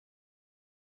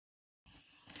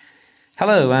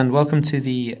Hello, and welcome to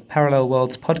the Parallel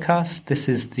Worlds podcast. This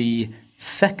is the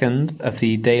second of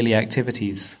the daily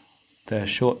activities, the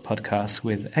short podcast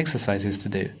with exercises to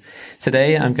do.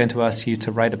 Today, I'm going to ask you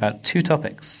to write about two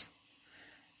topics.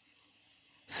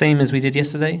 Same as we did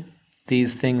yesterday.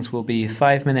 These things will be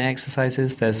 5-minute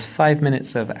exercises. There's 5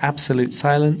 minutes of absolute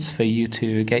silence for you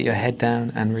to get your head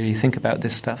down and really think about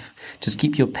this stuff. Just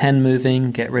keep your pen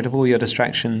moving, get rid of all your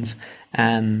distractions,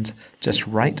 and just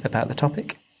write about the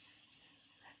topic.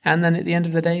 And then at the end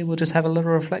of the day, we'll just have a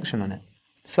little reflection on it.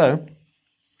 So,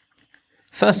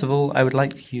 first of all, I would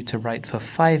like you to write for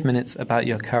 5 minutes about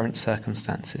your current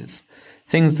circumstances.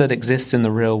 Things that exist in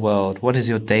the real world. What is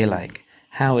your day like?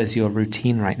 How is your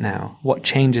routine right now? What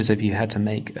changes have you had to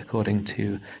make according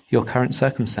to your current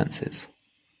circumstances?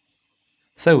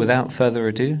 So, without further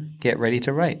ado, get ready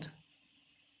to write.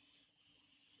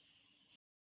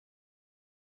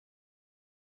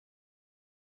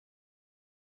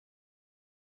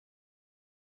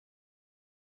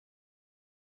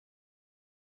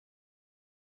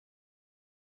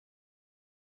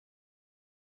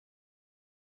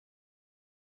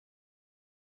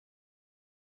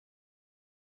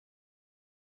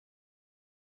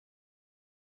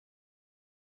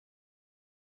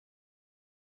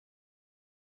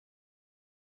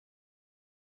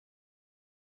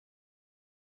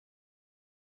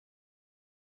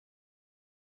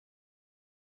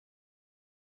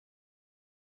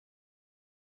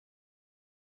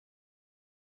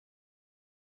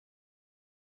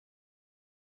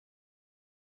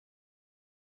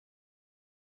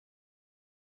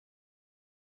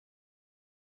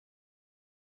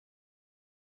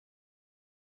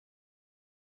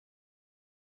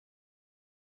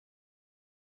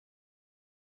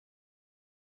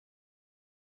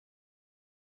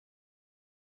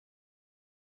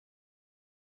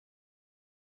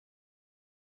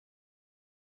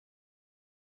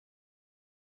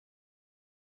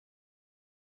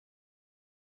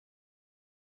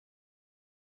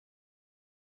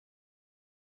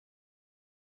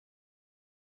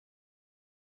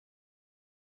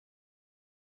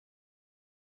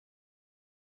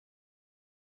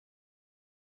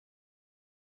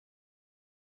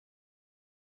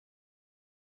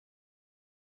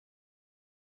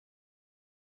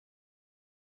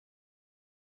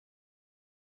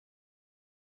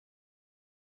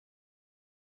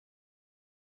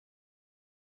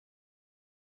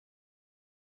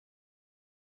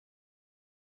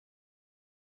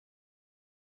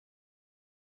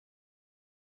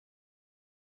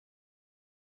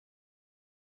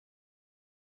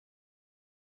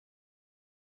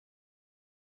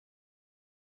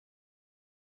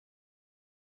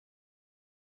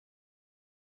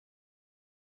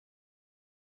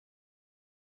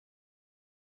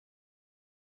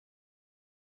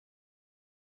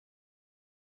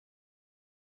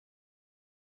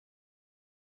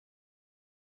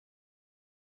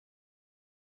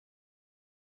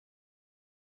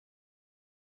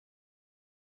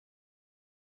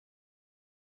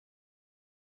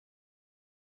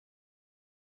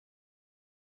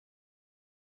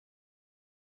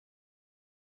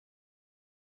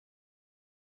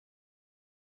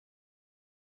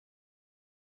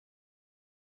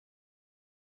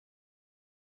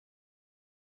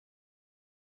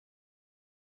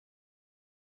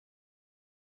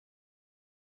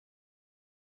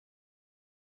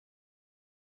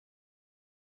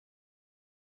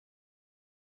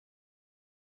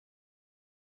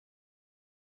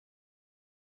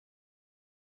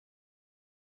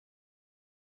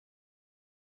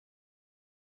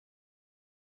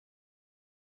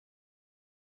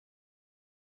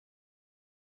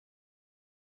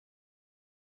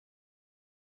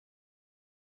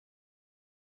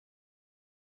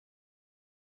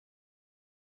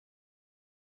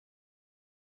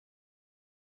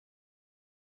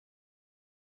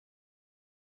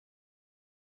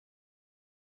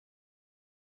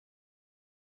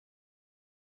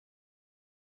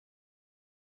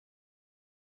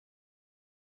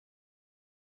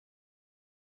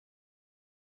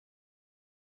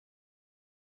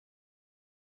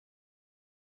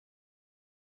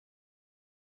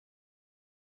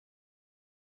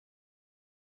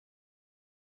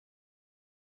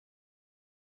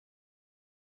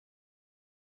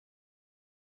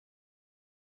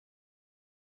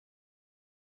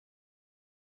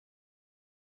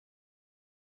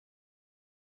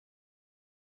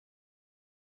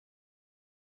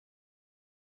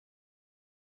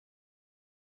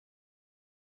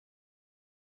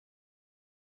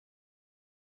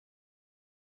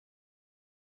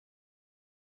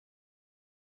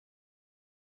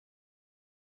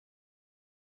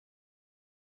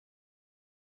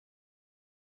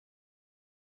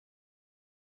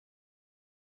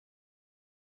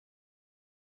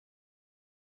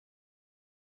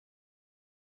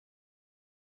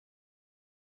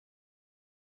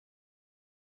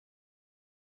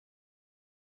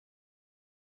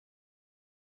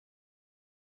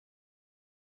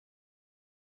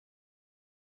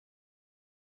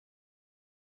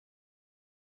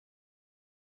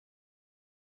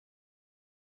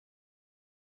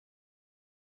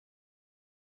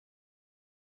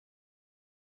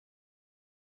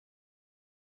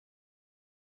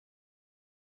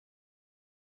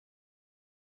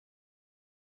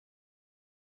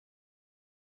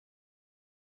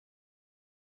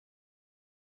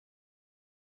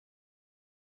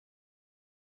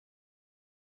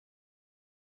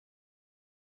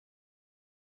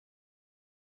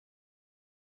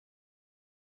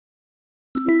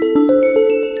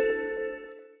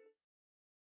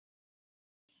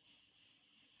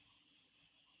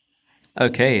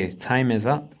 Okay, time is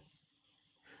up.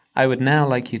 I would now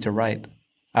like you to write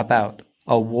about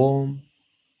a warm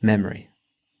memory,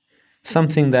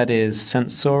 something that is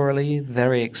sensorially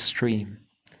very extreme,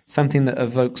 something that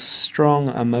evokes strong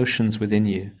emotions within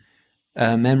you,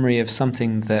 a memory of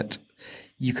something that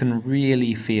you can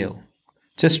really feel.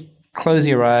 Just close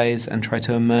your eyes and try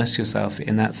to immerse yourself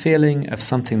in that feeling of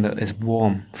something that is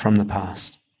warm from the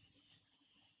past.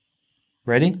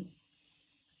 Ready?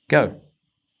 Go.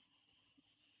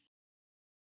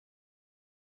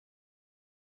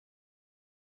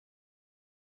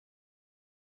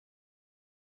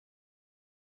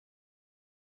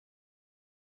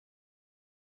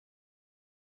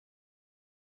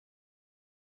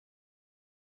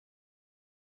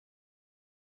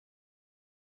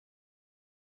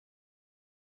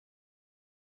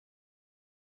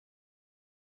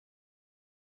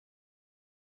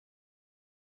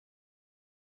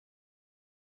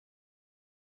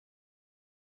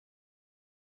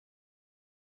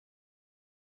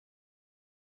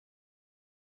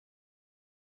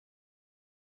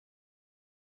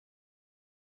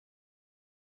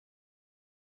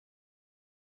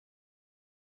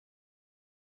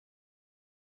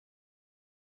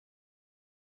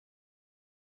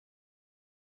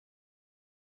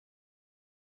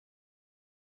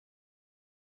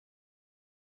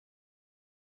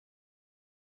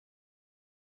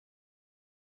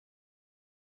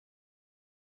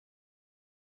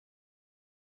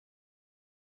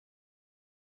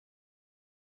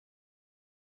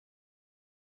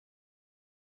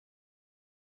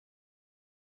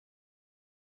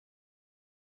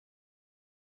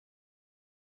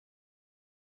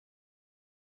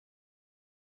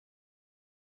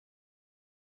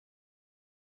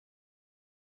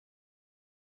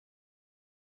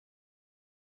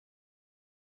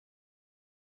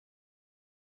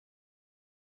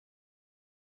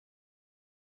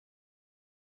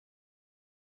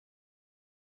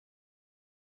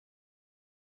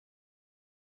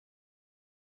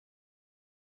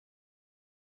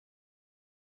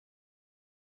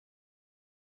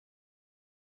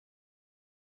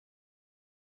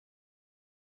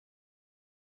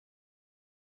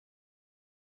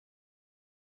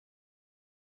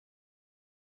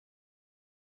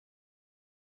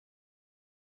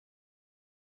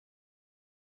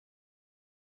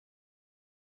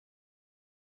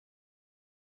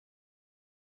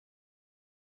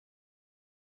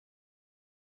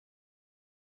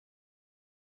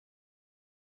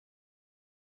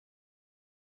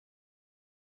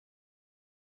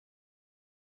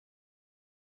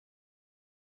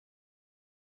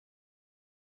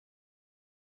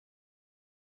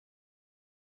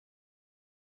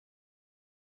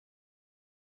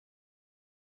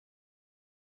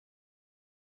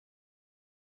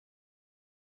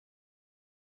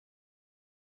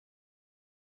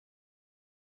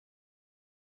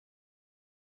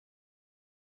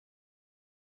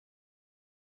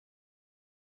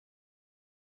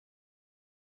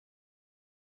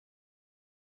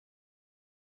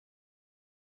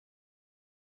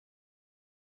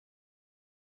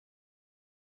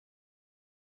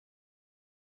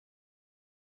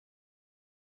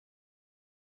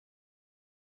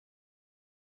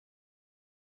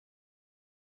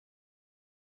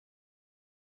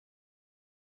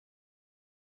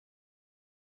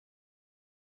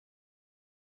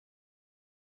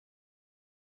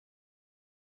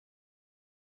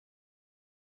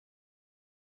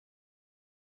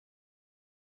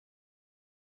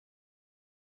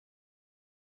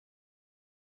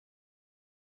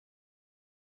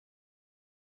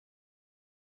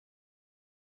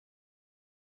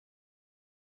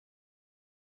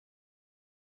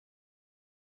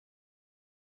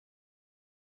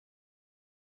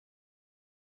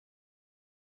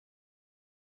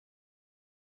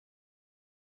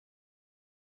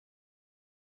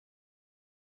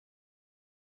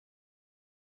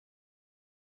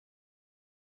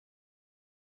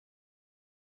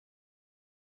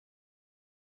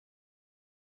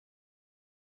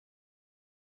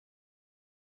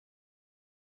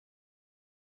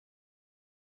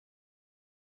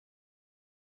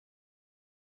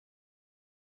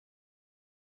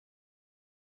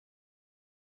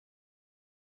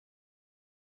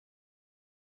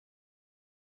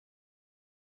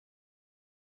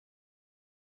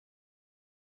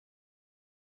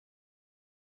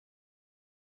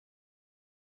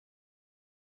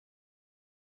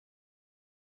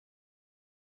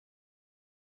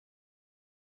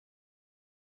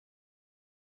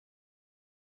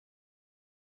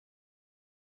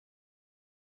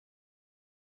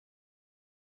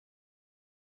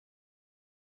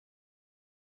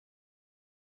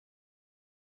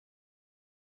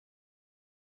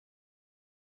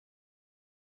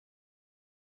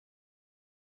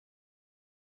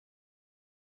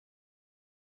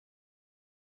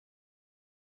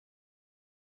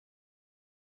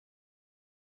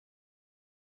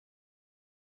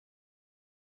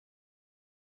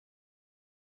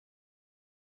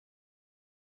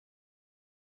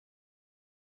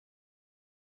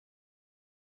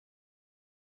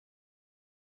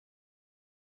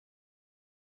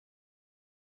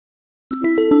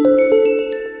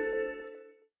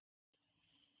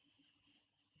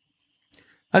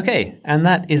 Okay, and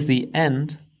that is the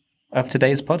end of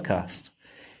today's podcast.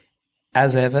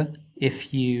 As ever,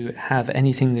 if you have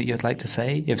anything that you'd like to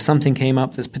say, if something came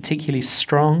up that's particularly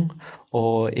strong,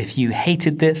 or if you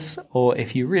hated this, or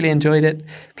if you really enjoyed it,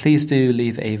 please do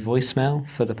leave a voicemail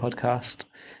for the podcast.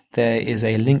 There is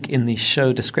a link in the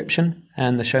show description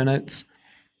and the show notes.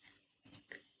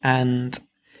 And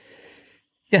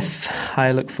yes,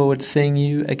 I look forward to seeing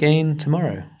you again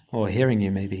tomorrow, or hearing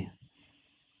you maybe.